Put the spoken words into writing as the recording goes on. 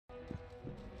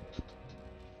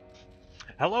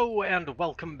Hello and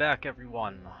welcome back,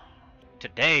 everyone.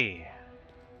 Today,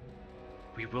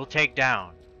 we will take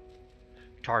down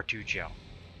Tartuccio.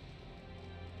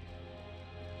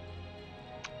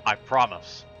 I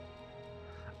promise.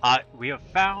 We have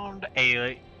found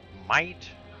a mite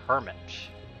hermit.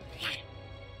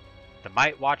 The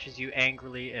mite watches you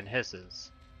angrily and hisses.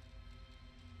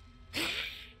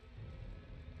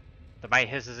 The mite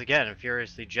hisses again,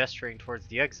 furiously gesturing towards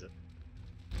the exit.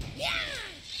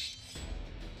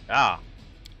 Ah.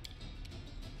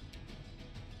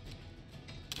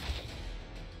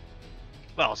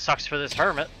 Well, sucks for this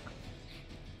hermit.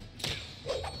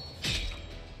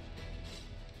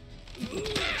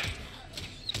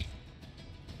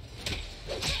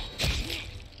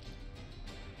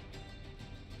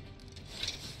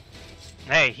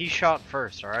 Hey, he shot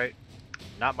first, alright?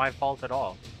 Not my fault at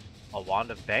all. A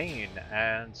wand of bane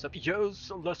and some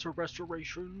a lesser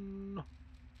restoration.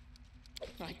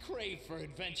 I crave for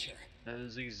adventure. That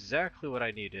is exactly what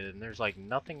I needed, and there's like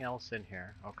nothing else in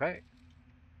here. Okay.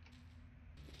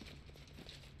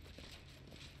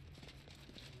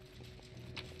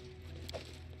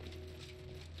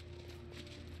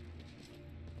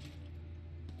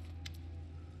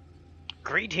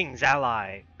 Greetings,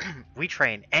 ally. We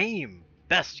train aim.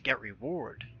 Best get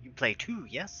reward. You play too,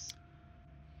 yes?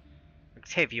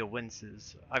 Octavia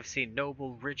winces. I've seen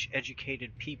noble, rich,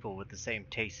 educated people with the same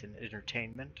taste in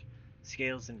entertainment.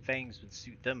 Scales and fangs would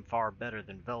suit them far better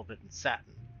than velvet and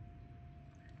satin.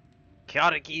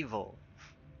 Chaotic evil.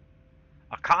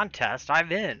 A contest?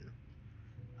 I'm in.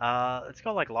 Let's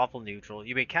go like lawful neutral.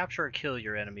 You may capture or kill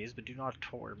your enemies, but do not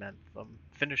torment them.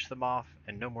 Finish them off,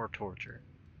 and no more torture.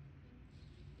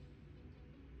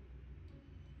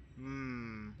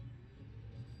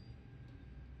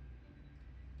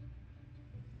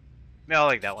 Yeah, I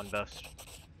like that one best.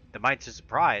 The mites are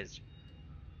surprised.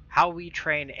 How we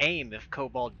train aim if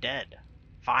Kobold dead?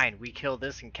 Fine, we kill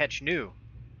this and catch new.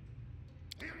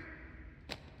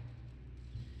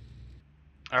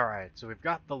 Alright, so we've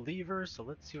got the lever, so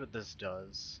let's see what this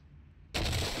does.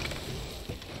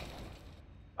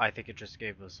 I think it just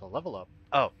gave us a level up.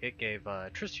 Oh, it gave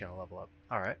Tristan a level up.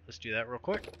 Alright, let's do that real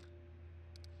quick.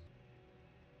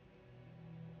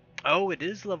 Oh, it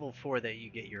is level 4 that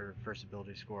you get your first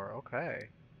ability score. Okay.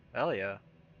 Hell yeah.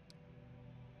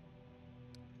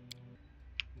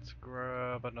 Let's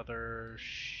grab another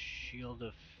Shield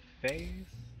of Faith.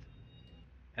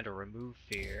 And a Remove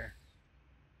Fear.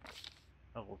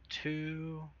 Level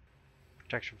 2.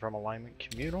 Protection from Alignment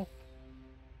Communal.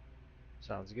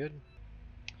 Sounds good.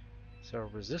 So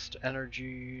resist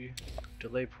energy,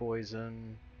 delay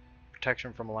poison,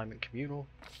 protection from alignment communal.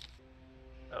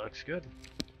 That looks good.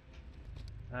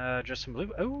 Just some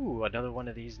blue. Oh, another one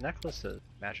of these necklaces.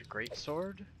 Magic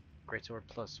Greatsword. Greatsword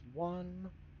 +1.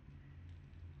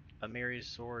 Amiri's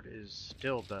sword is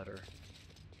still better.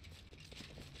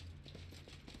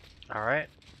 Alright.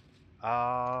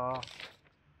 I'm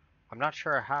not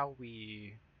sure how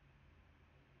we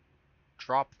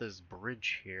drop this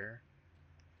bridge here.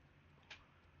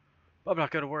 I'm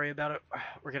not going to worry about it.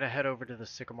 We're going to head over to the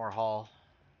Sycamore Hall.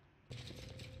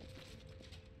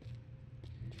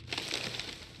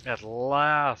 At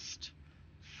last!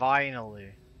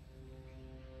 Finally!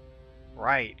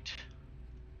 Right.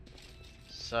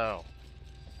 So,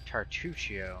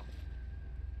 Tartuccio.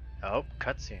 Oh,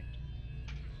 cutscene.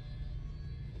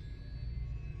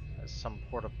 There's some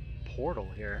portal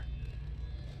here.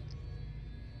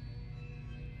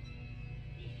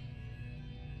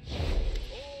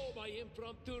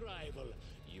 Impromptu rival.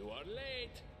 You are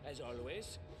late, as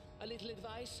always. A little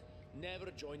advice: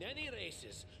 never join any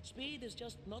races. Speed is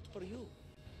just not for you.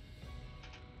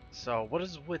 So, what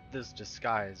is with this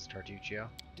disguise, Tartuccio?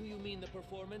 Do you mean the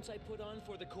performance I put on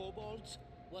for the kobolds?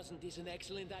 Wasn't this an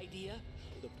excellent idea?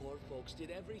 The poor folks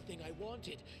did everything I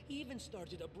wanted, even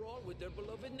started a brawl with their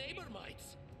beloved neighbor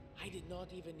mites. I did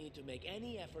not even need to make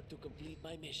any effort to complete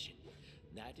my mission.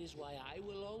 That is why I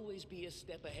will always be a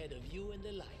step ahead of you and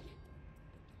the like.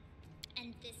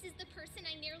 And this is the person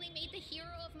I nearly made the hero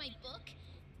of my book?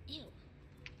 Ew.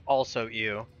 Also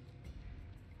ew.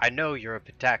 I know you're a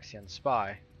Pitaxian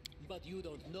spy. But you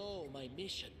don't know my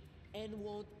mission, and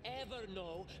won't ever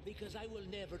know because I will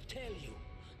never tell you,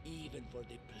 even for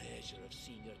the pleasure of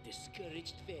seeing your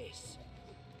discouraged face.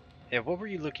 Yeah, what were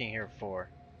you looking here for?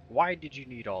 Why did you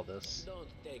need all this? Don't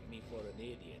take me for an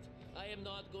idiot. I am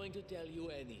not going to tell you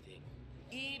anything,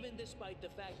 even despite the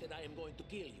fact that I am going to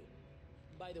kill you.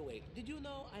 By the way, did you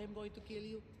know I am going to kill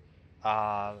you?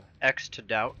 X to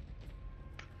doubt.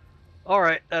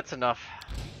 Alright, that's enough.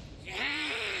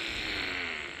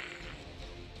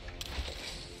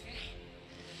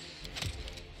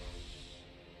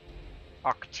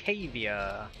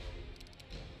 Octavia.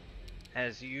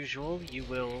 As usual, you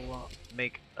will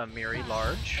make Amiri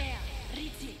large.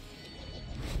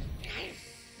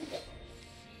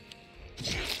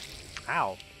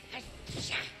 Ow.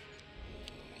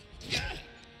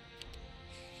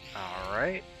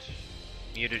 Alright.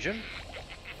 Mutagen.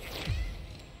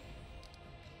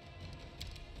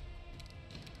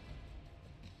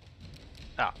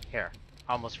 Ah, here.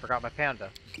 Almost forgot my panda.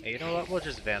 Hey, you know what? We'll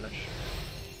just vanish.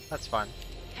 That's fine.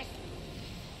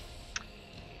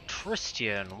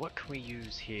 Christian, what can we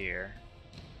use here?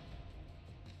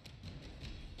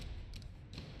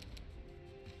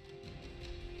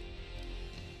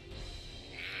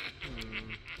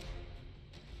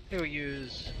 We'll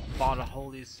use Bond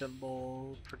Holy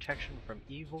Symbol, Protection from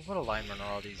Evil. What alignment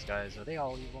are all these guys? Are they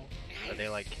all evil? Are they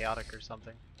like chaotic or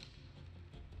something?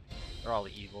 They're all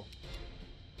evil.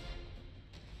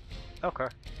 Okay.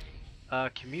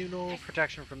 Communal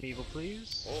Protection from Evil,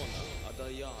 please.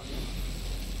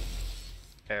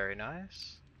 Very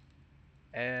nice.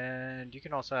 And you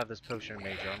can also have this potion of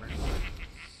mage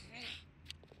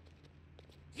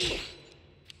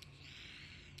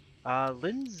armor.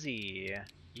 Lindsay.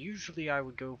 Usually I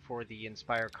would go for the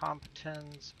Inspire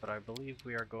Competence, but I believe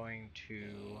we are going to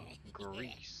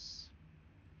Grease.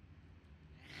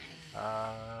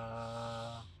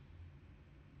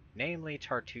 Namely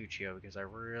Tartuccio, because I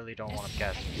really don't want to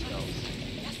cast some spells.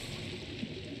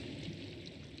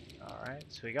 Alright,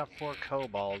 so we got 4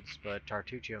 kobolds, but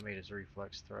Tartuccio made his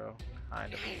reflex throw.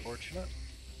 Kind of unfortunate.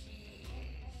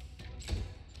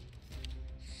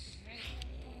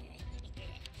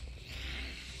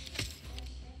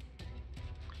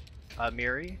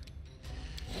 Amiri,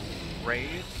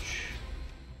 Rage,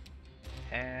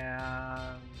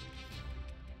 and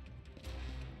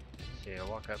see, I'll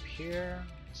walk up here,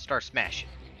 start smashing.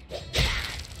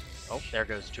 Oh, there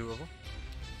goes 2 of them.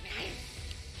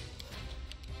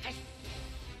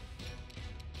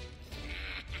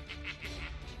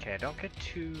 Okay, don't get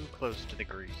too close to the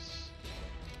grease.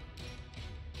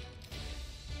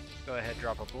 Go ahead,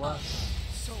 drop a bless.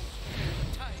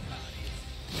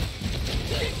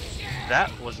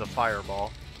 That was a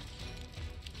fireball.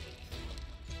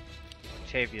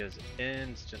 Octavia's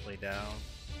instantly down.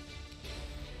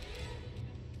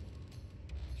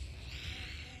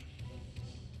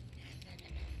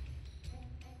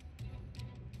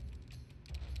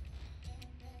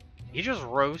 He just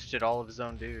roasted all of his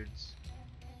own dudes.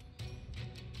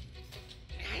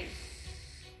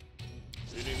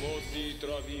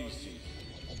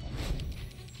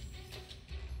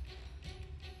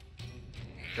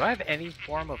 Do I have any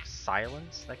form of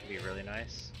silence? That could be really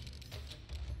nice.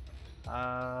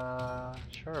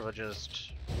 Sure, we'll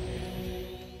just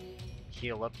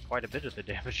heal up quite a bit of the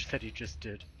damage that he just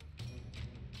did.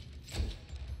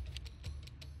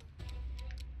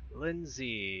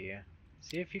 Lindsay,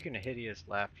 see if you can hideous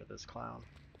laughter this clown.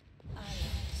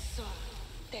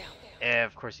 Yeah,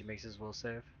 of course he makes his will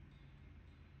save.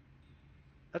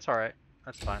 That's alright.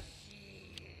 That's fine.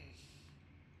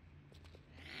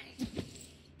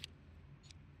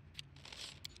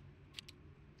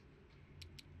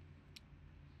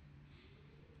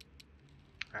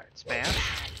 Alright, smash.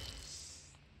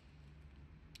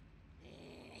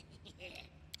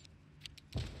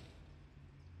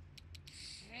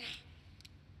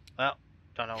 Well,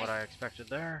 don't know what I expected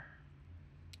there.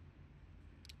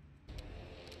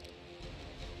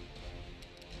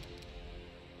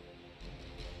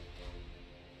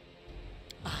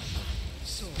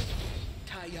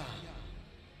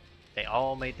 They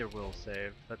all made their will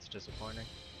save. That's disappointing.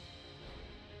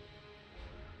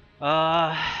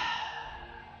 Now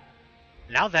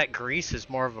that grease is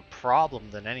more of a problem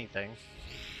than anything.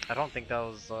 I don't think that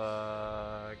was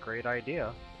a great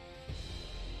idea.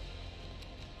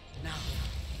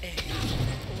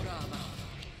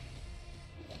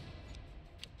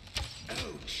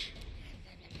 Ouch.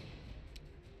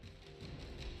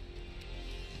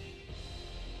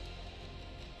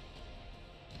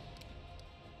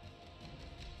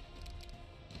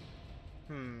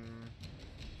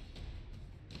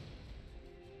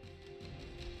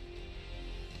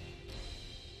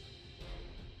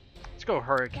 Let's go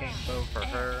Hurricane Bow for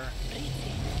her.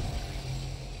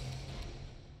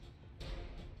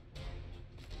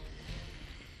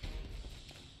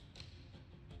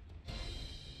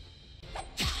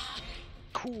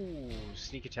 Cool,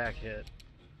 sneak attack hit.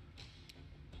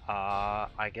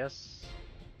 I guess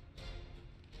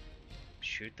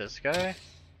shoot this guy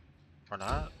or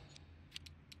not.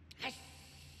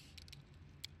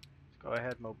 Go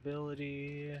ahead,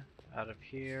 mobility out of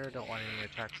here. Don't want any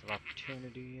attacks of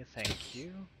opportunity. Thank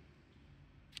you.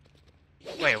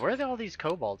 Wait, where are all these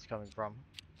kobolds coming from?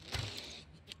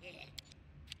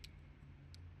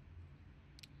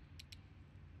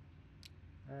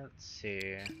 Let's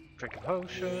see. Drink a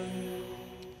potion.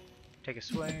 Take a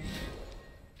swing.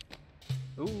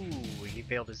 Ooh, he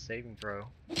failed his saving throw.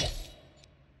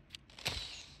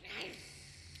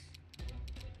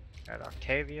 Alright,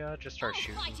 Octavia, just start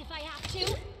shooting. I'll fight if I have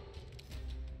to.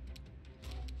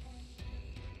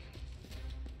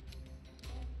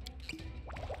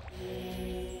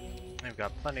 I've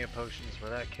got plenty of potions where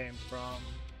that came from.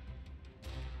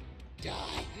 Die!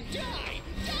 Die!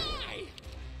 Die!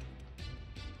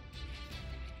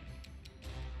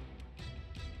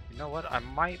 You know what? I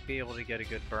might be able to get a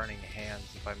good burning hands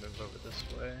if I move over this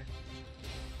way.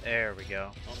 There we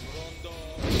go.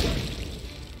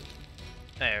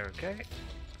 There, okay.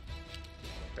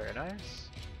 Very nice.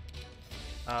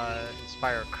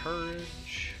 Inspire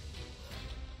courage.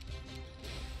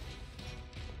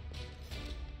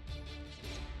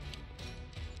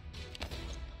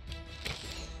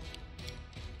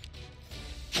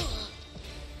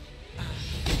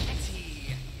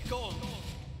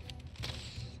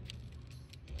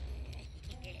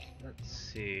 Let's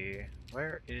see.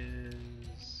 Where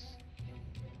is...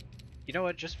 You know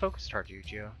what? Just focus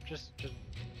Tartuccio. Just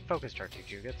focus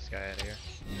Tartuccio. Get this guy out of here.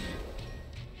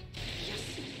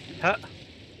 Huh.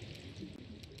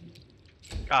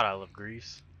 God, I love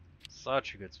Grease.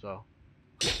 Such a good spell.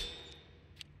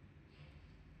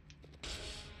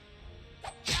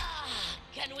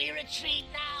 Can we retreat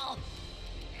now?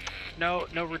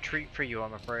 No retreat for you,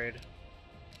 I'm afraid.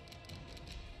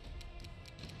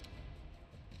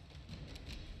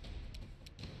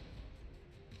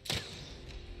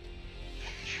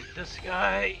 Shoot this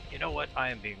guy. You know what? I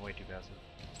am being way too passive.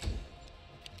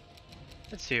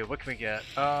 Let's see, what can we get?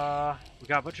 We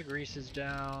got a bunch of greases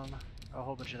down, a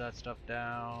whole bunch of that stuff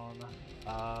down.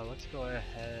 Let's go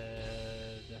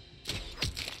ahead.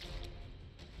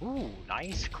 Ooh,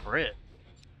 nice crit.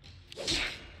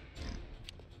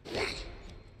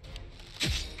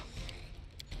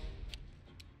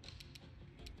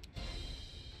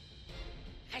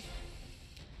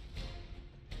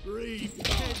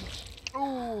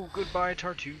 Ooh, goodbye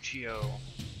Tartuccio.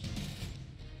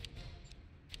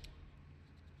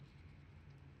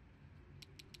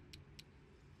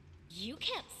 You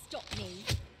can't stop me.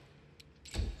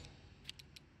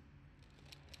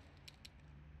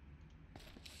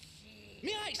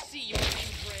 May I see your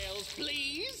entrails,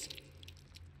 please?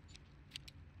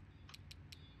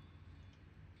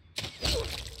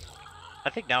 I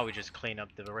think now we just clean up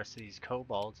the rest of these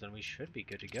kobolds and we should be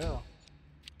good to go.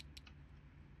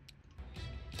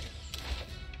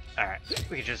 Alright,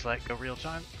 we can just let go real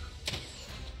time.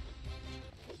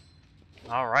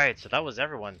 Alright, so that was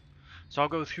everyone. So I'll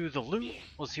go through the loot,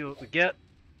 we'll see what we get.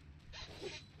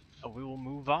 We will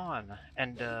move on.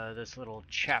 And this little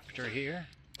chapter here.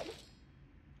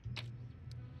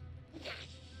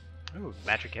 Ooh,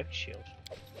 magic heavy shield.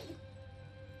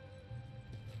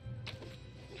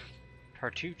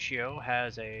 Tartuccio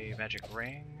has a magic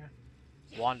ring,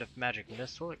 wand of magic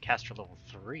missile at caster level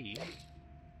 3,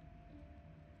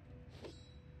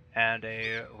 and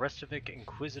a Restovic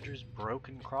Inquisitor's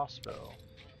broken crossbow.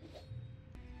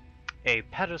 A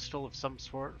pedestal of some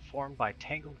sort formed by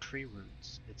tangled tree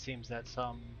roots. It seems that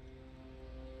some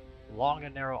long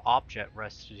and narrow object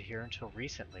rested here until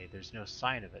recently. There's no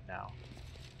sign of it now.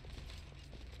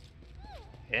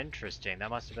 Interesting, that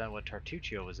must have been what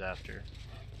Tartuccio was after.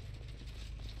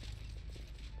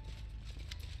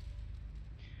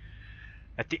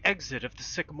 At the exit of the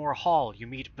Sycamore Hall, you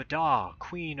meet Bada,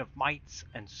 Queen of Mites,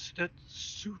 and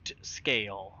Soot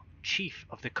Scale, Chief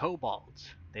of the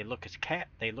Kobolds. They look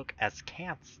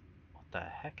askance. What the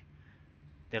heck?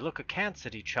 They look askance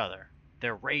at each other,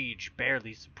 their rage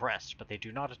barely suppressed, but they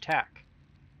do not attack.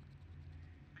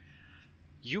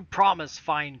 You promise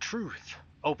find truth.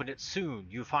 Open it soon.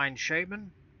 You find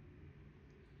Shaman?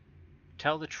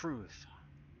 Tell the truth.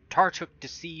 Tartuc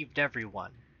deceived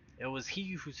everyone. It was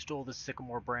he who stole the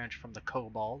sycamore branch from the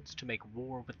kobolds to make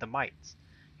war with the mites.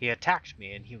 He attacked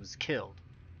me and he was killed.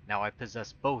 Now I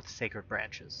possess both sacred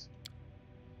branches.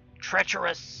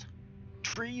 Treacherous!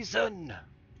 Treason!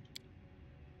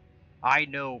 I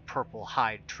know, Purple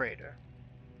Hide Traitor.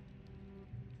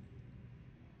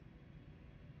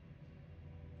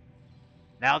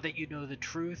 Now that you know the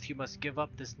truth, you must give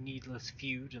up this needless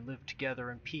feud and live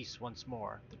together in peace once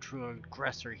more. The true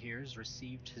aggressor here has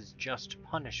received his just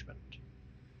punishment.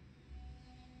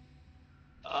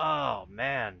 Oh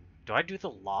man, do I do the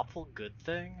lawful good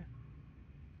thing?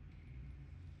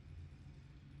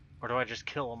 Or do I just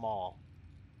kill them all?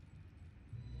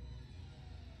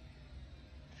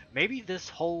 Maybe this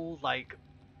whole, like,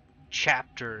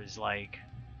 chapter is, like,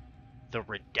 the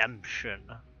redemption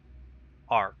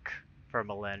arc for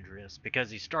Melandrius, because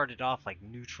he started off like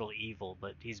neutral evil,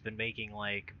 but he's been making,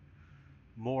 like,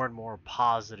 more and more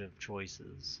positive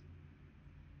choices.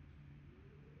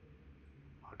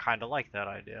 I kind of like that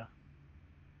idea.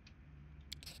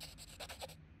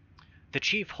 The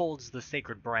chief holds the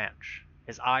sacred branch.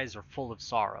 His eyes are full of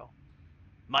sorrow.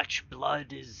 Much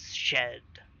blood is shed.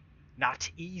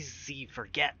 Not easy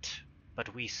forget,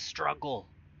 but we struggle.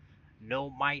 No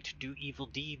might do evil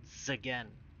deeds again.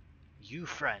 You,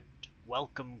 friend,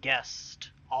 welcome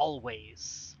guest,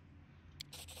 always.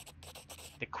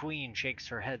 The queen shakes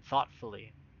her head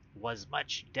thoughtfully. Was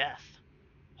much death.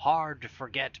 Hard to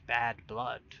forget bad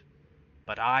blood.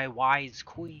 But I, wise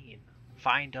queen,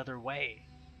 find other way.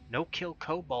 No kill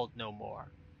kobold no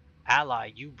more.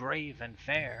 Ally, you brave and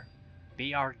fair.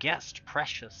 Be our guest,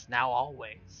 precious, now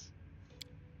always.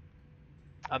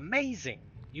 Amazing!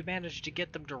 You managed to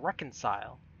get them to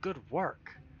reconcile. Good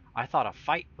work. I thought a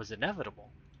fight was inevitable.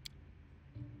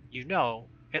 You know,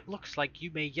 it looks like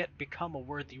you may yet become a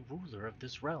worthy ruler of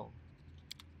this realm.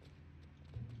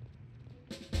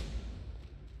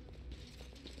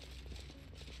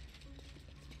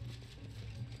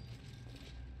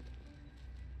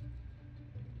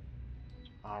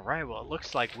 Alright, well, it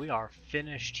looks like we are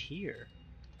finished here.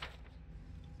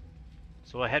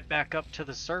 So we'll head back up to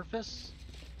the surface,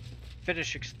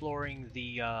 finish exploring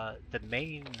the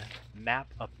main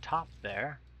map up top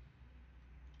there,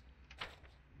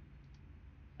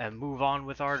 and move on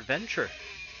with our adventure.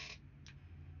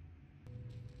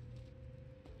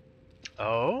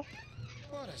 Oh?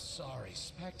 What a sorry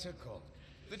spectacle.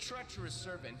 The treacherous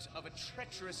servant of a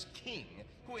treacherous king,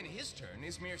 who in his turn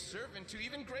is mere servant to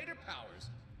even greater powers.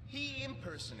 He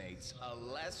impersonates a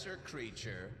lesser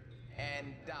creature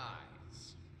and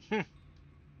dies.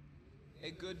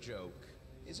 A good joke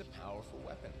is a powerful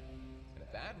weapon, and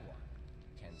a bad one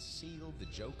can seal the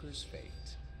Joker's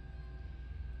fate.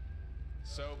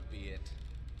 So be it.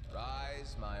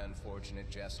 Rise, my unfortunate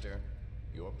jester.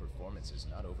 Your performance is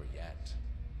not over yet.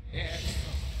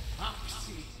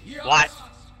 What?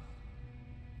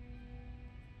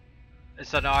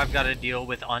 So now I've got to deal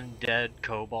with undead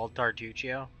kobold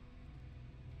Tartuccio?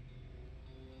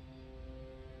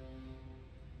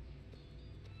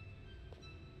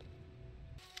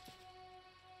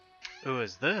 Who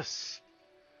is this?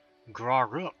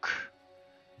 Graruk.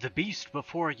 The beast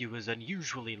before you is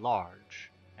unusually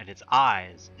large, and its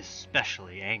eyes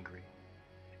especially angry.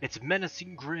 Its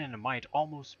menacing grin might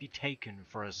almost be taken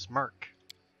for a smirk.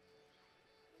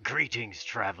 Greetings,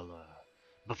 traveler.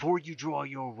 Before you draw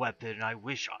your weapon, I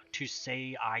wish to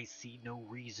say I see no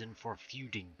reason for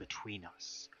feuding between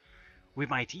us. We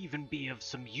might even be of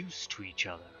some use to each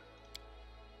other.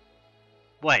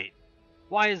 Wait,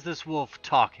 why is this wolf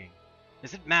talking?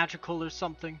 Is it magical or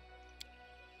something?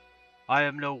 I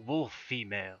am no wolf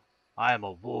female. I am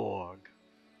a warg.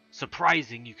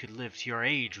 Surprising you could live to your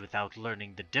age without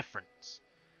learning the difference.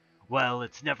 Well,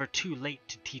 it's never too late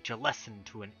to teach a lesson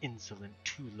to an insolent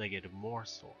two-legged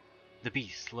morsel. The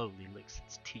beast slowly licks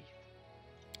its teeth.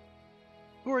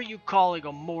 Who are you calling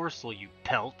a morsel, you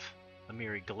pelt?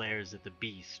 Amiri glares at the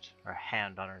beast, her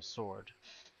hand on her sword.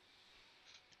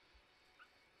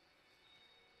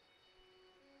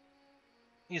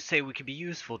 You say we could be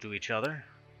useful to each other?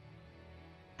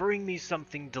 Bring me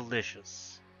something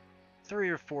delicious. 3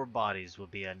 or 4 bodies will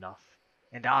be enough,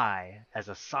 and I, as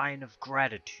a sign of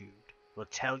gratitude, will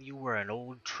tell you where an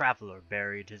old traveler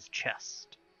buried his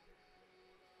chest.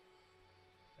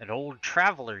 An old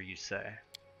traveler, you say?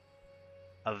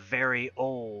 A very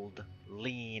old,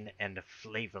 lean, and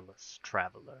flavorless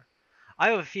traveler.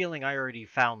 I have a feeling I already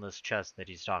found this chest that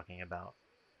he's talking about.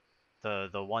 The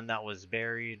one that was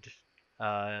buried,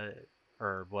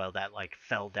 or, well, that, like,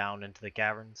 fell down into the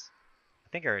caverns. I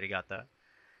think I already got that.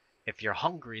 If you're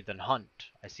hungry, then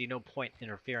hunt. I see no point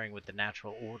interfering with the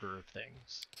natural order of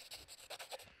things.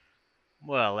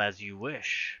 Well, as you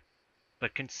wish.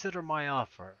 But consider my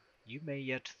offer. You may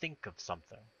yet think of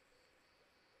something.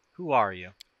 Who are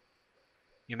you?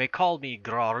 You may call me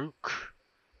Graruk.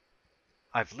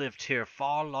 I've lived here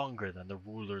far longer than the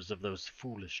rulers of those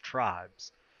foolish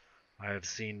tribes. I have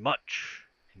seen much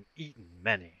and eaten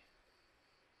many.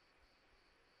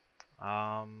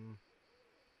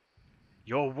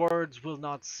 Your words will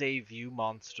not save you,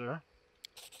 monster.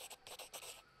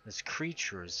 This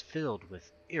creature is filled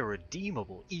with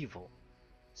irredeemable evil.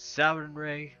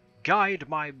 Sarenrae, guide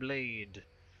my blade.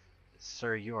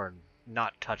 Sir, you are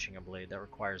not touching a blade. That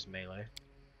requires melee.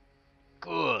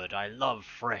 Good, I love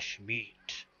fresh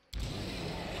meat.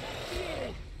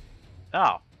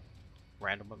 Oh.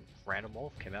 Random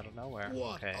wolf came out of nowhere.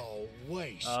 What Okay. a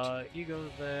waste. You go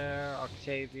there,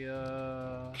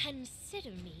 Octavia,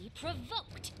 Consider me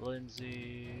provoked.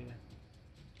 Lindsay,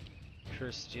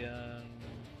 Christian.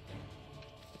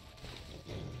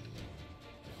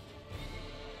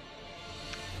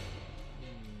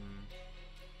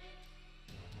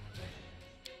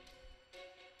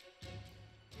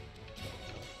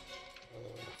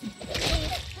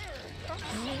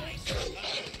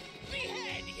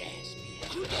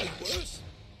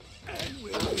 And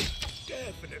will be.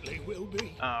 Definitely will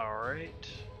be. Alright,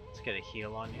 let's get a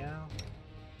heal on you.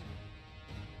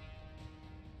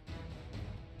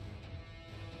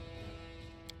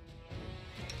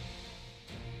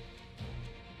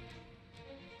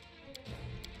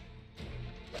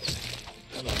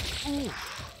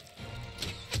 Oof.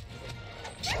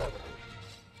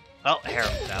 Well,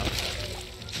 Harrim's down.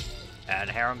 And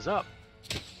Harrim's up.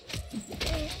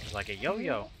 It's like a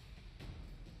yo-yo.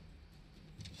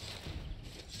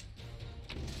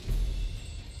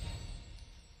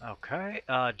 Okay,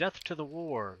 death to the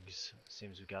wargs.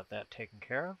 Seems we got that taken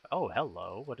care of. Oh,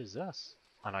 hello, what is this?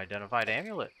 Unidentified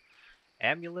amulet.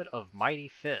 Amulet of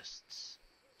Mighty Fists.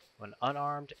 When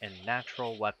unarmed and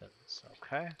natural weapons.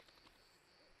 Okay. I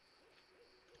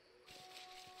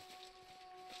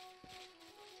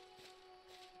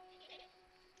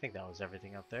think that was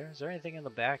everything up there. Is there anything in the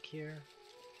back here?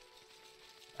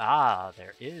 Ah,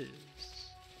 there is.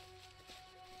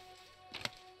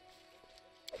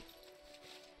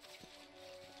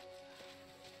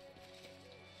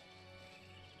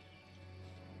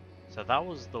 So that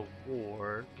was the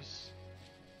wargs.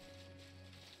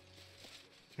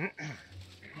 A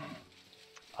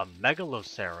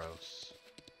megaloceros.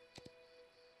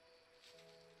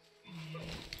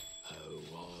 Oh,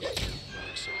 all my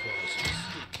surprises.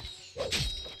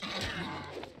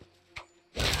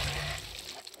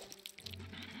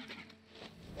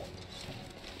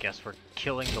 Guess we're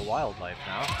killing the wildlife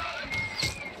now.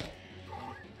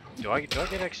 Do I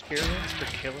get experience for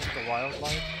killing the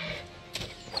wildlife?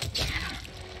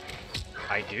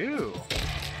 I do.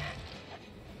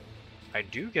 I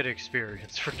do get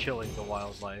experience for killing the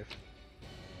wildlife.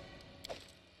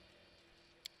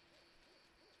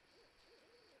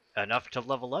 Enough to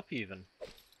level up even.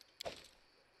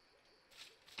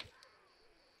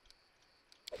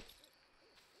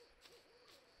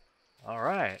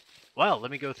 Alright. Well,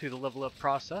 let me go through the level up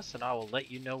process and I will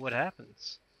let you know what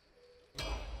happens.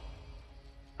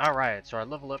 Alright, so our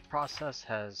level up process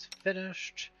has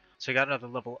finished. So we got another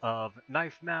level of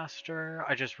Knife Master.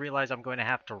 I just realized I'm going to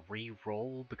have to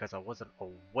re-roll because I wasn't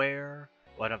aware.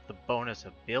 One of the bonus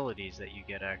abilities that you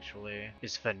get actually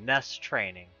is Finesse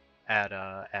Training at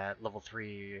level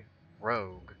 3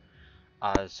 Rogue.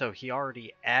 So he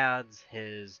already adds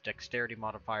his Dexterity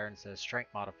modifier and his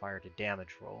Strength modifier to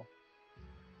damage roll.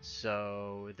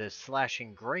 So the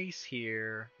Slashing Grace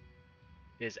here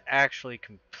is actually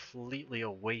completely a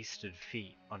wasted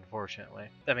feat, unfortunately.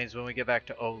 That means when we get back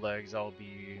to Oleg's, I'll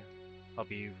be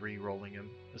re-rolling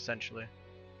him, essentially.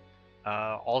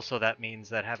 Also, that means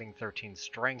that having 13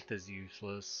 strength is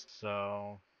useless,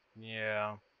 so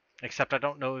yeah. Except I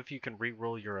don't know if you can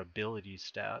re-roll your ability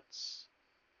stats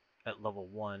at level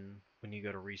 1 when you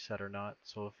go to reset or not,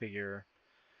 so we'll figure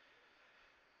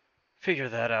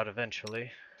that out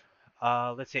eventually.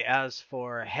 Let's see, as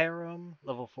for Harrim,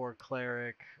 level 4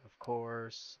 cleric, of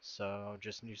course, so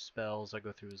just new spells. I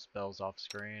go through his spells off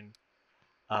screen.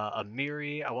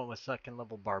 Amiri, I went with 2nd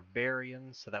level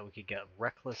barbarian so that we could get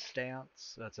reckless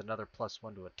stance. That's another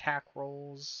 +1 to attack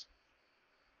rolls.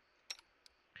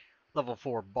 Level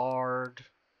 4 bard,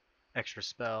 extra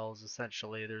spells,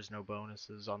 essentially there's no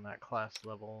bonuses on that class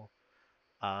level.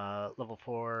 Level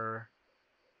 4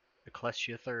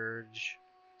 Ecclesia Thurge,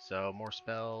 so more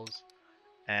spells.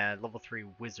 And level 3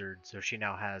 wizard, so she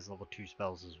now has level 2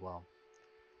 spells as well.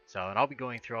 So, and I'll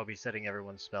be setting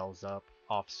everyone's spells up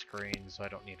off screen, so I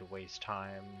don't need to waste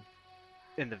time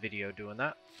in the video doing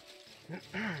that.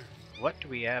 What do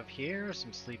we have here?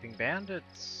 Some sleeping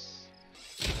bandits.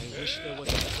 I wish there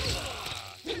was a...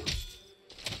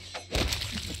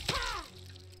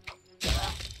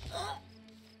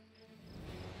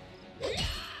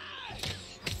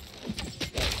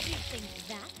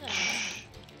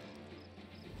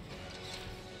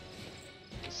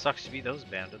 Sucks to be those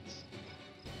bandits.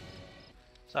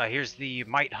 So here's the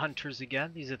Might Hunters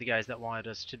again. These are the guys that wanted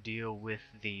us to deal with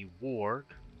the warg.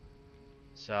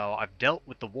 So I've dealt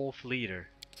with the wolf leader.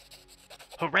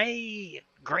 Hooray!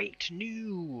 Great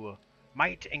new!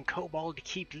 Might and Kobold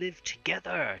keep live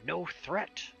together. No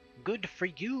threat. Good for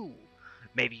you.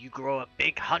 Maybe you grow a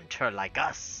big hunter like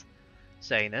us.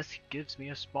 Saying this, he gives me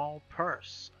a small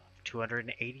purse of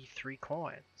 283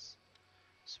 coins.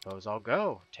 Suppose I'll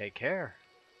go. Take care.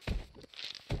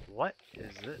 What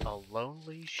is it? A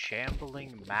lonely,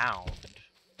 shambling mound.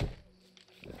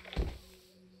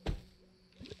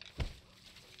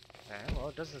 Okay, well,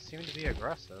 it doesn't seem to be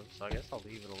aggressive, so I guess I'll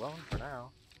leave it alone for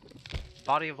now.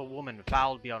 Body of a woman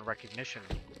fouled beyond recognition.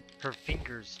 Her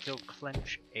fingers still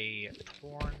clench a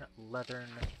torn leathern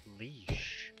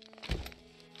leash.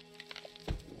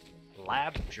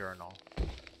 Lab journal.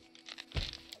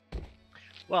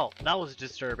 Well, that was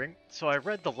disturbing. So I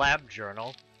read the lab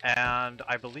journal, and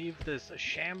I believe this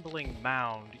shambling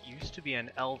mound used to be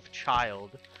an elf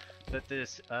child that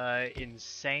this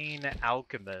insane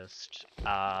alchemist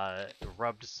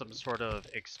rubbed some sort of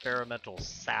experimental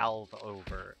salve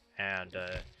over, and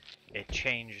it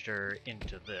changed her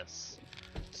into this.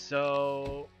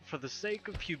 So, for the sake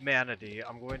of humanity,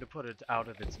 I'm going to put it out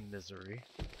of its misery.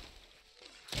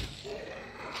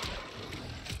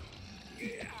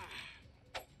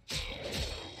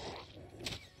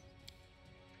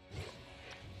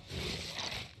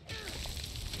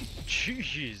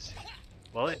 Jeez.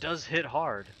 Well, it does hit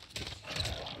hard.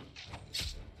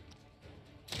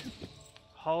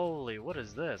 Holy, what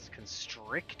is this?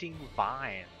 Constricting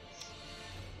vines.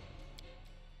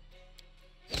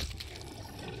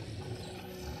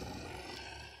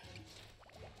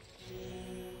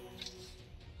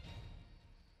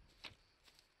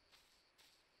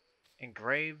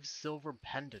 Engraved silver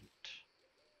pendant.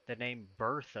 The name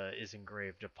Bertha is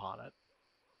engraved upon it.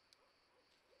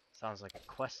 Sounds like a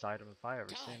quest item if I ever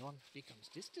seen one. Becomes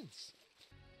distance.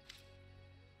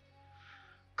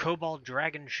 Kobold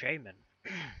Dragon Shaman.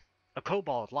 A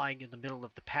kobold lying in the middle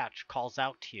of the patch calls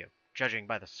out to you. Judging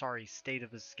by the sorry state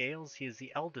of his scales, he is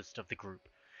the eldest of the group.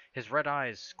 His red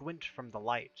eyes squint from the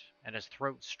light, and his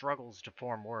throat struggles to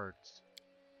form words.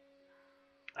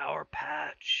 Our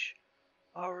patch.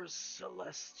 Our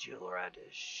celestial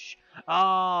radish.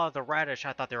 Ah, the radish.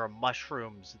 I thought they were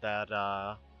mushrooms that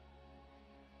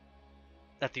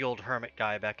the old hermit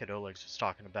guy back at Oleg's was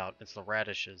talking about. It's the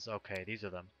radishes. Okay, these are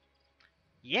them.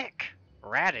 Yick!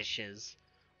 Radishes.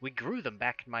 We grew them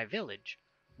back in my village.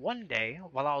 One day,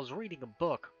 while I was reading a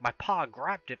book, my pa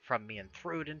grabbed it from me and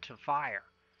threw it into fire.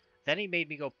 Then he made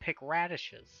me go pick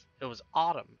radishes. It was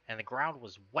autumn, and the ground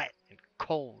was wet and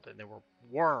cold, and there were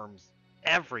worms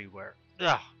everywhere.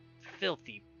 Ugh,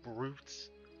 filthy brutes.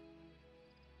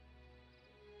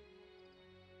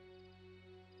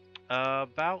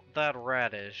 About that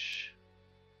radish.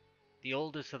 The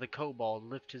oldest of the kobold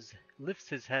lifts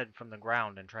his head from the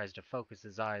ground and tries to focus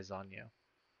his eyes on you.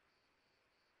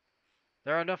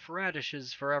 There are enough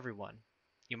radishes for everyone.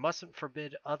 You mustn't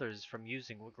forbid others from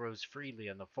using what grows freely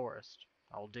in the forest.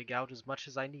 I will dig out as much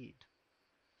as I need.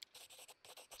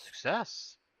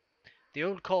 Success! The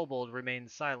old kobold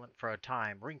remains silent for a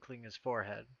time, wrinkling his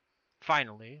forehead.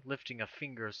 Finally, lifting a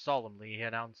finger solemnly, he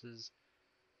announces,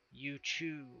 You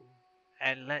chew,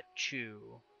 and let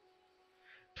chew.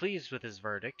 Pleased with his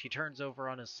verdict, he turns over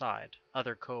on his side.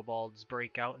 Other kobolds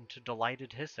break out into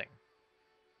delighted hissing.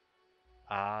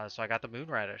 So I got the moon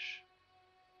radish.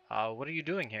 What are you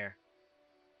doing here?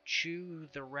 Chew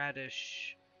the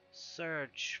radish.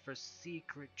 Search for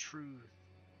secret truth.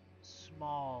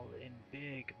 Small and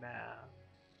big, man.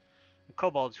 The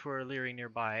kobolds who are leering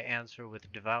nearby answer with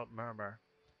a devout murmur.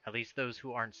 At least those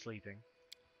who aren't sleeping.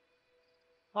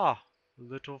 Ah,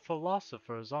 little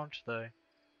philosophers, aren't they?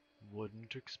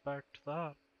 Wouldn't expect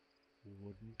that.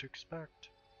 Wouldn't expect.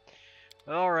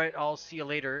 Alright, I'll see you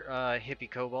later, hippie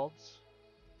kobolds.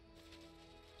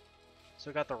 So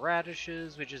we got the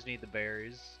radishes, we just need the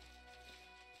berries.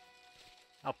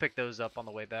 I'll pick those up on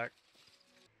the way back.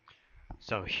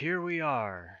 So here we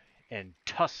are, in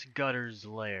Tusgutter's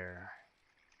lair.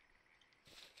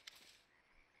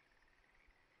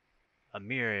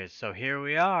 Amiri, so here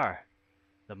we are.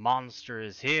 The monster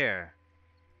is here.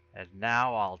 And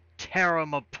now I'll tear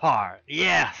him apart.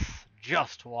 Yes!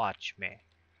 Just watch me.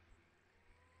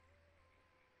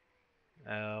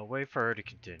 Wait for her to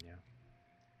continue.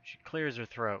 She clears her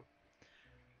throat.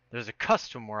 There's a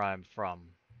custom where I'm from.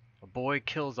 A boy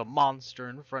kills a monster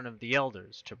in front of the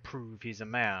elders to prove he's a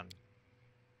man.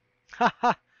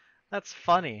 Haha, that's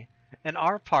funny. In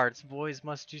our parts, boys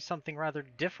must do something rather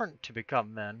different to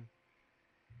become men.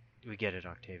 We get it,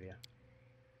 Octavia.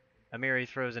 Amiri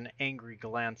throws an angry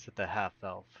glance at the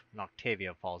half-elf, and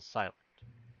Octavia falls silent.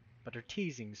 But her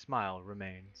teasing smile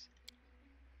remains.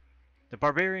 The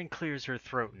barbarian clears her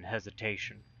throat in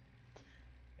hesitation.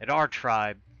 At our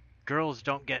tribe, girls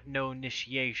don't get no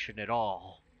initiation at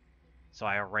all. So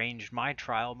I arranged my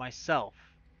trial myself,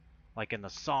 like in the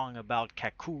song about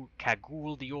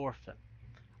Kagul the orphan.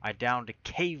 I downed a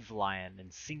cave lion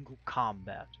in single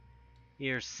combat.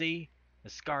 Here, see? The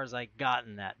scars I got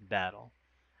in that battle.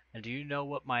 And do you know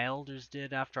what my elders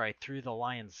did after I threw the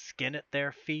lion's skin at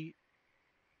their feet?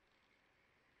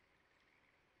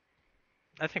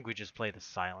 I think we just play the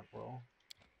silent role.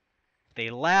 They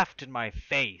laughed in my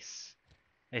face.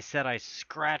 They said I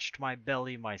scratched my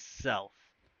belly myself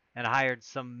and hired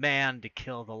some man to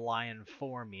kill the lion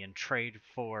for me in trade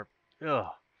for... Ugh.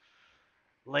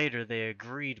 Later they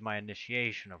agreed my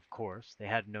initiation, of course. They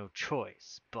had no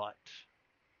choice, but...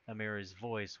 Amiri's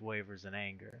voice wavers in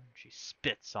anger. She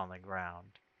spits on the ground.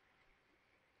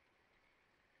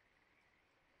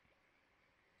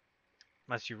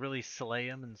 Must you really slay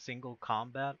him in single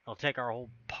combat? It'll take our whole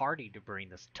party to bring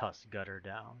this tusk gutter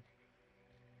down.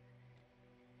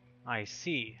 I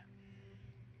see.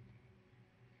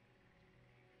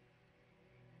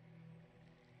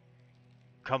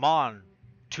 Come on,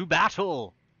 to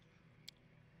battle!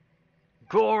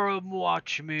 Gorham,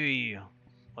 watch me!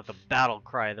 With a battle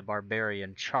cry, the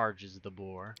barbarian charges the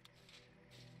boar.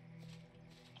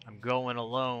 I'm going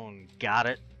alone, got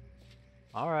it?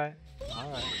 Alright,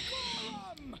 alright.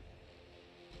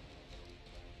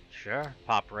 Sure,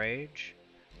 pop rage.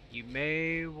 You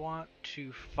may want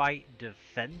to fight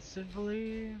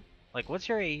defensively? Like, what's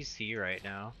your AC right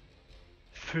now?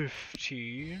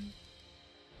 15?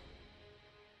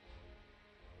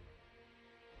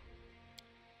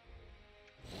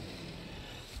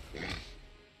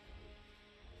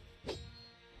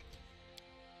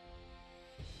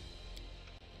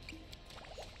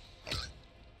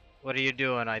 What are you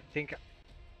doing? I think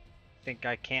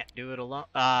I can't do it alone.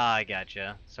 Ah, I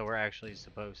gotcha. So we're actually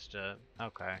supposed to...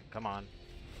 Okay, come on.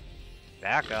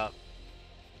 Back up.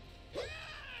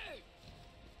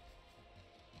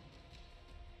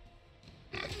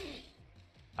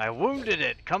 I wounded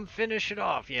it! Come finish it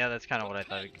off! Yeah, that's kind of what I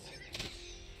thought.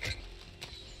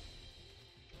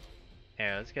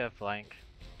 Yeah, let's get a flank.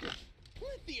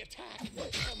 Let the attack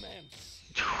commence.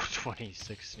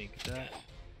 26 sneak attack.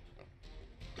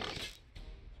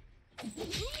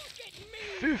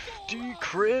 50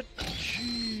 crit?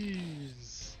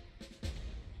 Jeez.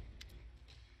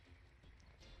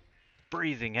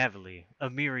 Breathing heavily,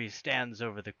 Amiri stands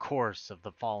over the corpse of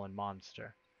the fallen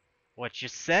monster. What you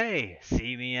say?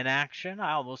 See me in action?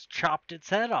 I almost chopped its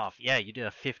head off. Yeah, you did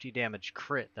a 50 damage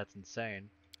crit. That's insane.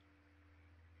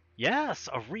 Yes,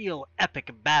 a real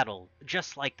epic battle,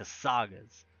 just like the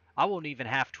sagas. I won't even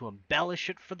have to embellish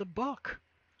it for the book.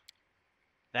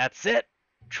 That's it.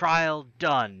 Trial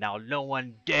done. Now no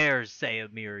one dares say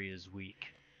Amiri is weak.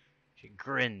 She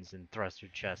grins and thrusts her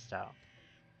chest out.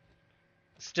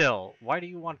 Still, why do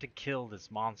you want to kill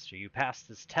this monster? You passed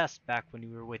this test back when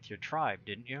you were with your tribe,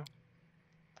 didn't you?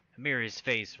 Amiri's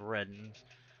face reddens.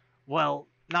 Well,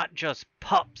 not just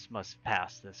pups must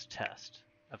pass this test.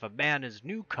 If a man is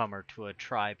newcomer to a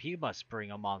tribe, he must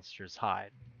bring a monster's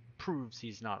hide. Proves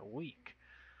he's not weak.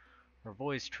 Her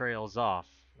voice trails off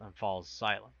and falls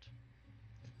silent.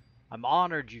 I'm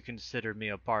honored you consider me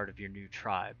a part of your new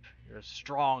tribe. You're a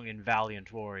strong and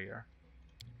valiant warrior.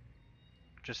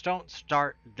 Just don't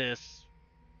start this,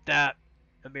 that...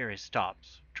 Amiri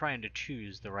stops, trying to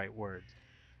choose the right words.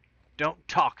 Don't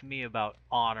talk me about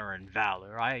honor and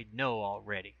valor. I know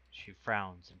already. She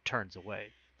frowns and turns away.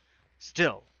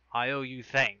 Still, I owe you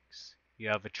thanks. You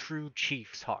have a true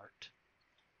chief's heart.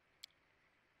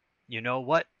 You know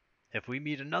what? If we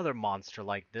meet another monster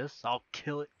like this, I'll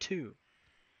kill it too.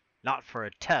 Not for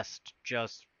a test,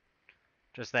 just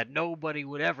that nobody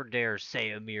would ever dare say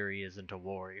Amiri isn't a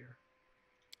warrior.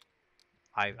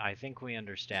 I think we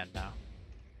understand now.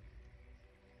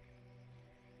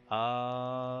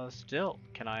 Still,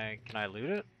 can I loot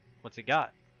it? What's it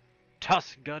got?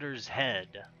 Tusk Gutter's head.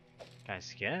 Can I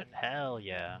skin it? Hell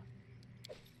yeah.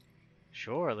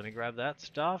 Sure, let me grab that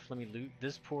stuff. Let me loot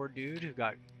this poor dude who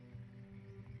got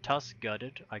tusk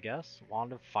gutted, I guess.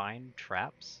 Wand of Fine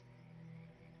Traps.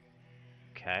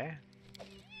 Okay.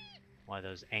 One of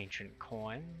those ancient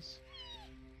coins.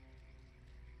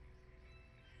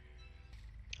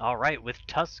 Alright, with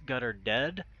Tusk Gutter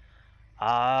dead,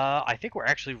 I think we're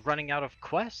actually running out of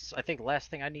quests. I think the last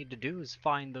thing I need to do is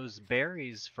find those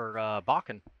berries for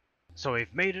Bakken. So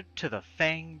we've made it to the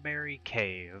Fangberry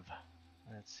Cave.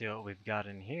 Let's see what we've got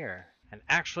in here. And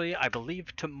actually, I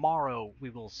believe tomorrow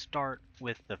we will start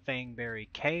with the Fangberry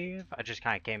Cave. I just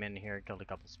kind of came in here, killed a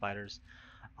couple spiders.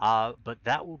 But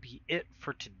that will be it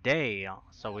for today.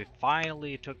 So we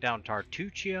finally took down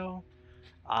Tartuccio,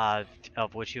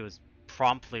 of which he was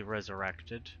promptly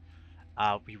resurrected.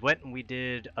 We went and we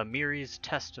did Amiri's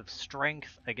test of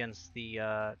strength against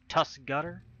the Tusk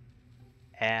Gutter.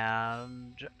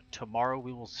 And tomorrow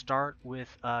we will start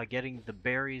with getting the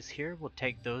berries here. We'll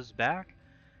take those back,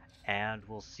 and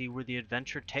we'll see where the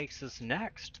adventure takes us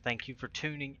next. Thank you for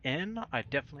tuning in. I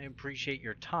definitely appreciate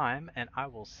your time, and I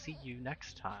will see you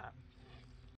next time.